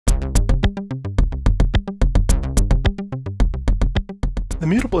The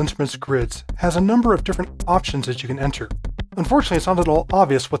Mutable Instruments grids has a number of different options that you can enter. Unfortunately, it's not at all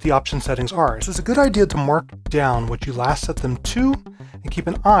obvious what the option settings are, so it's a good idea to mark down what you last set them to and keep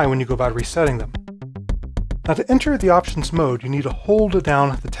an eye when you go about resetting them. Now, to enter the options mode, you need to hold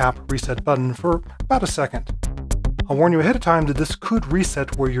down the tap reset button for about a second. I'll warn you ahead of time that this could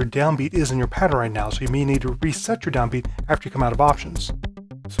reset where your downbeat is in your pattern right now, so you may need to reset your downbeat after you come out of options.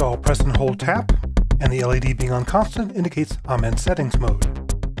 So I'll press and hold tap, and the LED being on constant indicates I'm in settings mode.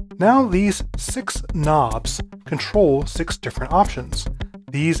 Now these 6 knobs control 6 different options.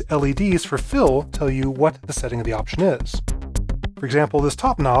 These LEDs for fill tell you what the setting of the option is. For example, this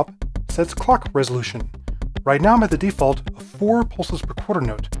top knob sets clock resolution. Right now I'm at the default of 4 pulses per quarter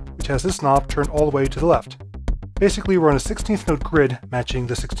note, which has this knob turned all the way to the left. Basically, we're on a 16th note grid matching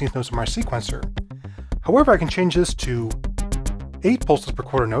the 16th notes of my sequencer. However, I can change this to 8 pulses per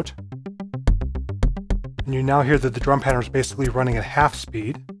quarter note, and you now hear that the drum pattern is basically running at half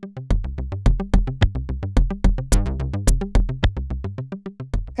speed.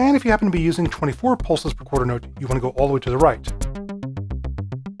 And if you happen to be using 24 pulses per quarter note, you want to go all the way to the right.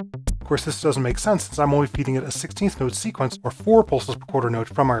 Of course, this doesn't make sense since I'm only feeding it a 16th note sequence or 4 pulses per quarter note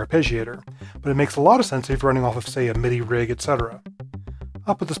from my arpeggiator, but it makes a lot of sense if you're running off of, say, a MIDI rig, etc.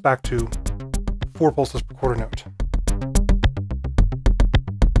 I'll put this back to 4 pulses per quarter note.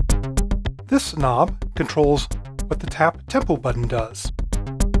 This knob controls what the tap tempo button does.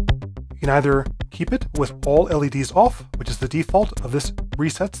 You can either keep it with all LEDs off, which is the default of this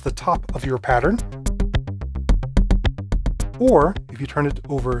resets the top of your pattern, or if you turn it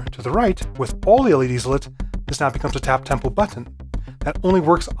over to the right with all the LEDs lit, this now becomes a tap tempo button. That only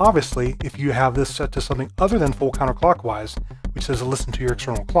works obviously if you have this set to something other than full counterclockwise, which says to listen to your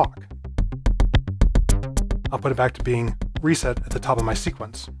external clock. I'll put it back to being reset at the top of my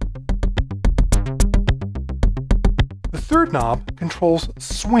sequence. The third knob controls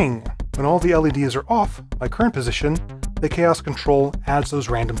swing. When all the LEDs are off, by current position, the chaos control adds those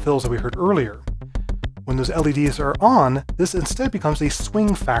random fills that we heard earlier. When those LEDs are on, this instead becomes a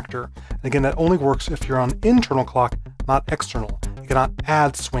swing factor. And again, that only works if you're on internal clock, not external. You cannot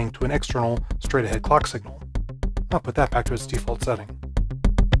add swing to an external straight-ahead clock signal. I'll put that back to its default setting.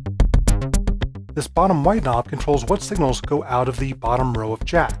 This bottom white knob controls what signals go out of the bottom row of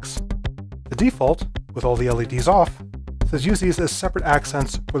jacks. The default, with all the LEDs off, says use these as separate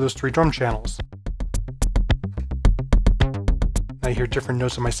accents for those 3 drum channels. Now you hear different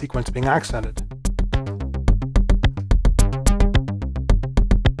notes of my sequence being accented.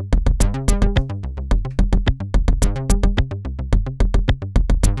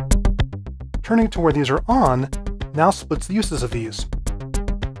 Turning to where these are on now splits the uses of these.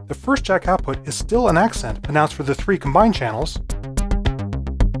 The first jack output is still an accent, but now it's for the 3 combined channels.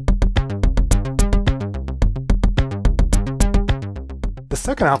 The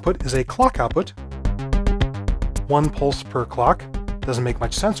second output is a clock output, 1 pulse per clock. Doesn't make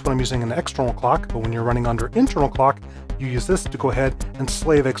much sense when I'm using an external clock, but when you're running under internal clock, you use this to go ahead and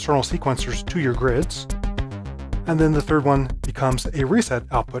slave external sequencers to your grids. And then the third one becomes a reset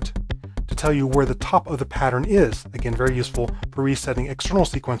output to tell you where the top of the pattern is. Again, very useful for resetting external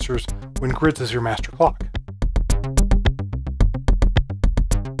sequencers when grids is your master clock.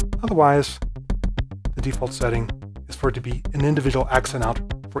 Otherwise, the default setting is for it to be an individual accent out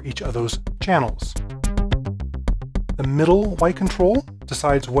for each of those channels. The middle white control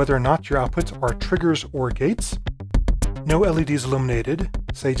decides whether or not your outputs are triggers or gates. No LEDs illuminated.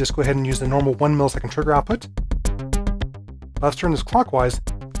 Say just go ahead and use the normal 1 millisecond trigger output. Let's turn this clockwise.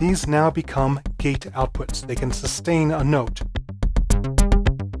 These now become gate outputs. They can sustain a note.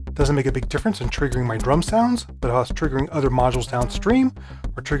 Doesn't make a big difference in triggering my drum sounds, but if I was triggering other modules downstream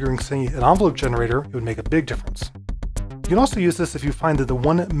or triggering, say, an envelope generator, it would make a big difference. You can also use this if you find that the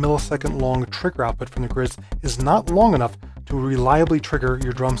 1 millisecond long trigger output from the grids is not long enough to reliably trigger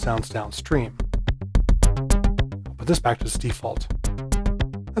your drum sounds downstream. I'll put this back to its default.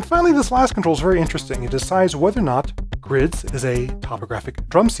 And finally, this last control is very interesting. It decides whether or not grids is a topographic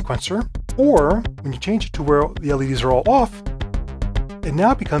drum sequencer, or when you change it to where the LEDs are all off, it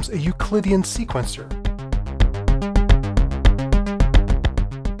now becomes a Euclidean sequencer.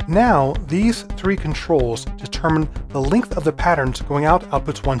 Now, these 3 controls determine the length of the patterns going out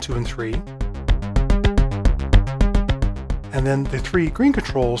outputs 1, 2, and 3. And then the 3 green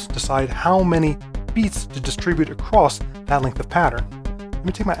controls decide how many beats to distribute across that length of pattern. Let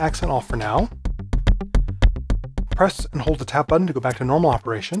me take my accent off for now. Press and hold the tap button to go back to normal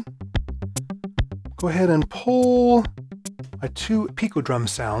operation. Go ahead and pull my 2 pico drum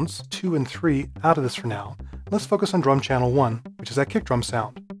sounds, 2 and 3, out of this for now. Let's focus on drum channel 1, which is that kick drum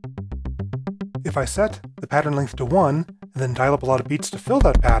sound. If I set the pattern length to 1 and then dial up a lot of beats to fill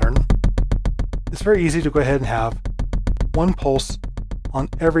that pattern, it's very easy to go ahead and have one pulse on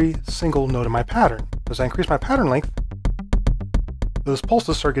every single note in my pattern. As I increase my pattern length, those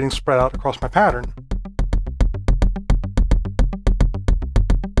pulses start getting spread out across my pattern.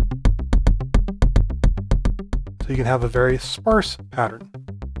 So you can have a very sparse pattern.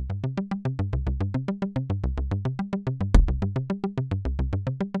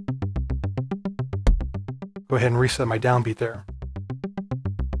 Go ahead and reset my downbeat there.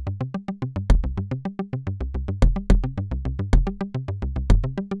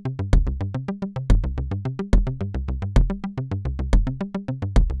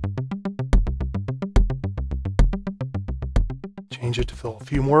 Change it to fill a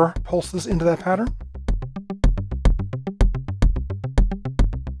few more pulses into that pattern.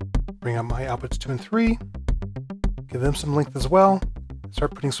 Bring up my outputs 2 and 3, give them some length as well,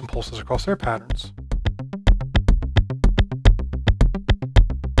 start putting some pulses across their patterns.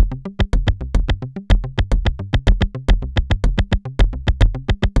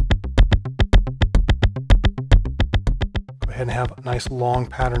 Go ahead and have a nice long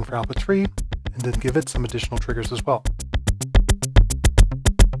pattern for output 3, and then give it some additional triggers as well.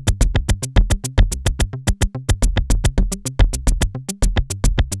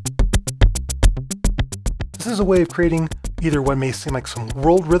 This is a way of creating either what may seem like some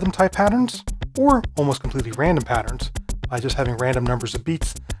world rhythm type patterns, or almost completely random patterns, by just having random numbers of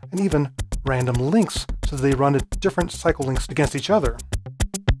beats, and even random lengths, so that they run at different cycle lengths against each other.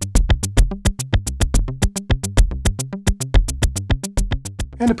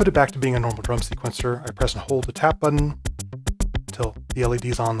 And to put it back to being a normal drum sequencer, I press and hold the tap button until the LED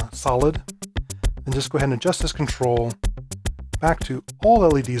is on solid, and just go ahead and adjust this control back to all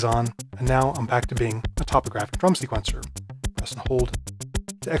LEDs on, and now I'm back to being a topographic drum sequencer. Press and hold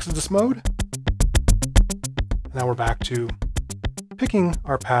to exit this mode. And now we're back to picking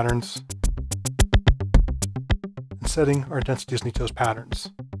our patterns and setting our densities in each of those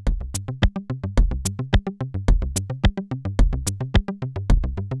patterns.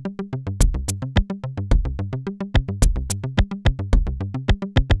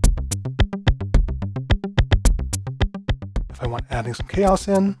 If I want adding some chaos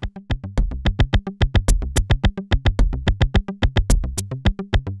in,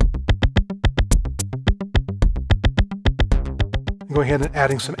 I'm going ahead and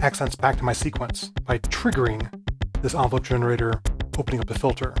adding some accents back to my sequence by triggering this envelope generator, opening up the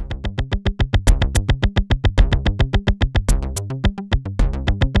filter.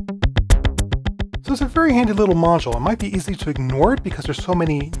 So it's a very handy little module. It might be easy to ignore it because there's so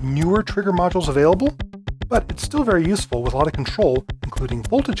many newer trigger modules available, but it's still very useful with a lot of control, including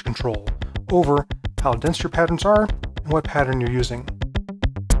voltage control, over how dense your patterns are and what pattern you're using.